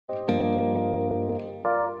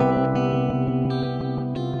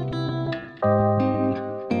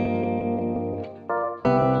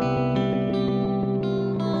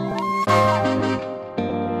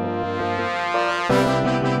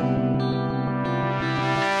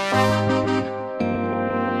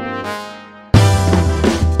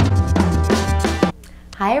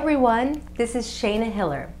everyone, this is Shayna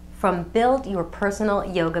Hiller from Build Your Personal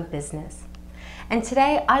Yoga Business. And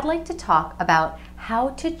today I'd like to talk about how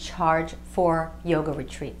to charge for yoga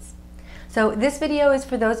retreats. So this video is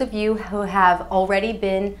for those of you who have already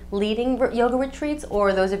been leading yoga retreats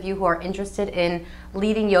or those of you who are interested in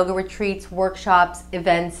leading yoga retreats, workshops,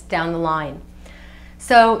 events down the line.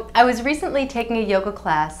 So I was recently taking a yoga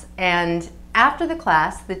class, and after the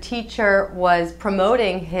class, the teacher was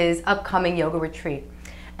promoting his upcoming yoga retreat.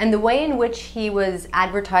 And the way in which he was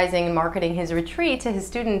advertising and marketing his retreat to his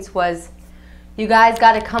students was, you guys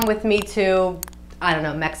got to come with me to, I don't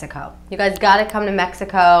know, Mexico. You guys got to come to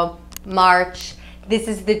Mexico, March. This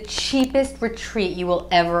is the cheapest retreat you will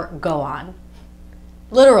ever go on.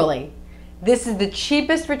 Literally, this is the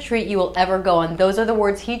cheapest retreat you will ever go on. Those are the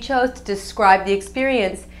words he chose to describe the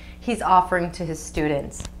experience he's offering to his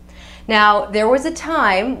students. Now, there was a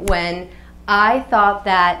time when I thought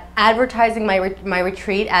that advertising my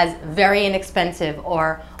retreat as very inexpensive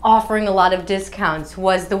or offering a lot of discounts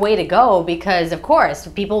was the way to go because, of course,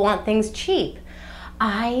 people want things cheap.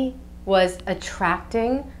 I was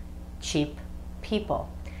attracting cheap people.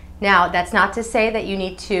 Now, that's not to say that you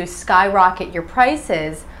need to skyrocket your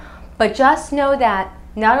prices, but just know that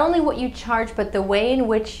not only what you charge, but the way in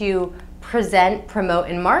which you present, promote,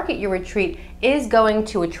 and market your retreat is going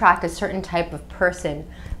to attract a certain type of person.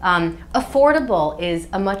 Affordable is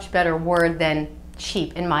a much better word than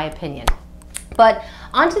cheap, in my opinion. But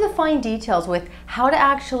onto the fine details with how to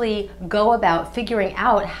actually go about figuring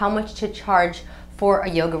out how much to charge for a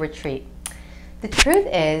yoga retreat. The truth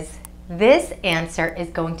is, this answer is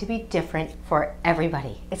going to be different for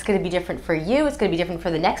everybody. It's going to be different for you, it's going to be different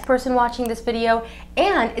for the next person watching this video,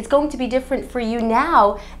 and it's going to be different for you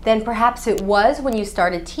now than perhaps it was when you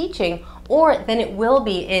started teaching, or than it will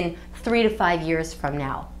be in 3 to 5 years from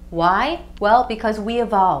now. Why? Well, because we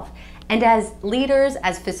evolve. And as leaders,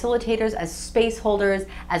 as facilitators, as space holders,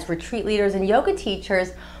 as retreat leaders and yoga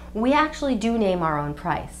teachers, we actually do name our own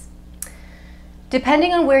price.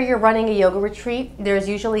 Depending on where you're running a yoga retreat, there's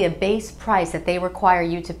usually a base price that they require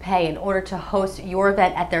you to pay in order to host your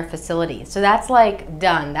event at their facility. So that's like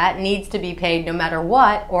done. That needs to be paid no matter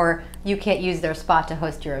what, or you can't use their spot to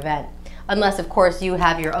host your event. Unless, of course, you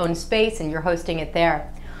have your own space and you're hosting it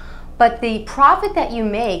there. But the profit that you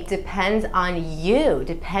make depends on you,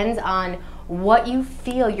 depends on what you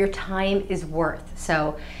feel your time is worth.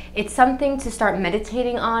 So it's something to start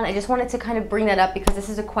meditating on. I just wanted to kind of bring that up because this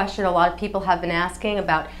is a question a lot of people have been asking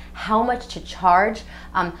about how much to charge.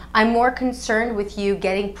 I'm more concerned with you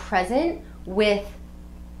getting present with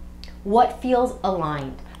what feels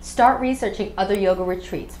aligned. Start researching other yoga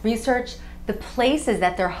retreats. Research the places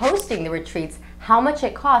that they're hosting the retreats, how much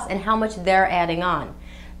it costs and how much they're adding on.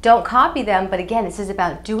 Don't copy them, but again, this is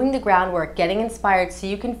about doing the groundwork, getting inspired so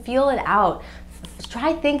you can feel it out.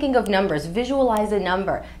 Try thinking of numbers, visualize a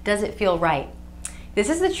number. Does it feel right? This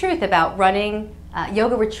is the truth about running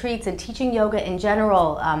yoga retreats and teaching yoga in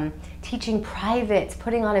general, teaching privates,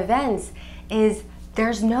 putting on events, is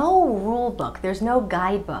there's no rule book, there's no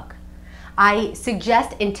guidebook. I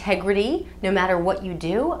suggest integrity no matter what you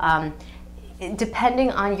do.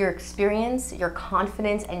 Depending on your experience, your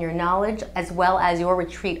confidence, and your knowledge, as well as your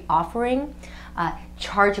retreat offering,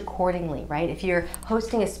 charge accordingly, right? If you're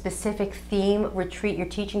hosting a specific theme retreat, you're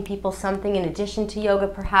teaching people something in addition to yoga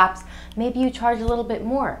perhaps, maybe you charge a little bit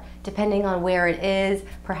more, depending on where it is.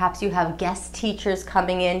 Perhaps you have guest teachers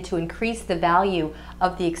coming in to increase the value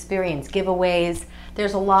of the experience, giveaways.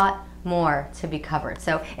 There's a lot more to be covered.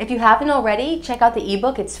 So if you haven't already, check out the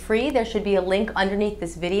ebook. It's free. There should be a link underneath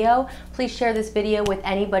this video. Please share this video with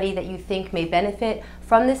anybody that you think may benefit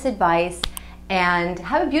from this advice, and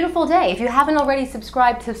have a beautiful day. If you haven't already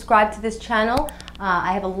subscribed to this channel.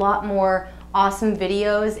 I have a lot more awesome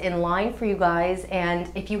videos in line for you guys,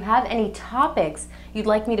 and if you have any topics you'd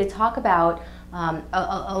like me to talk about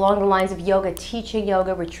along the lines of yoga, teaching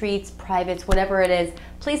yoga, retreats, privates, whatever it is,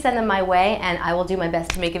 please send them my way and I will do my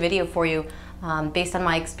best to make a video for you based on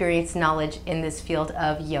my experience and knowledge in this field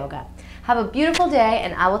of yoga. Have a beautiful day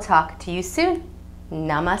and I will talk to you soon.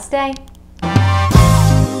 Namaste.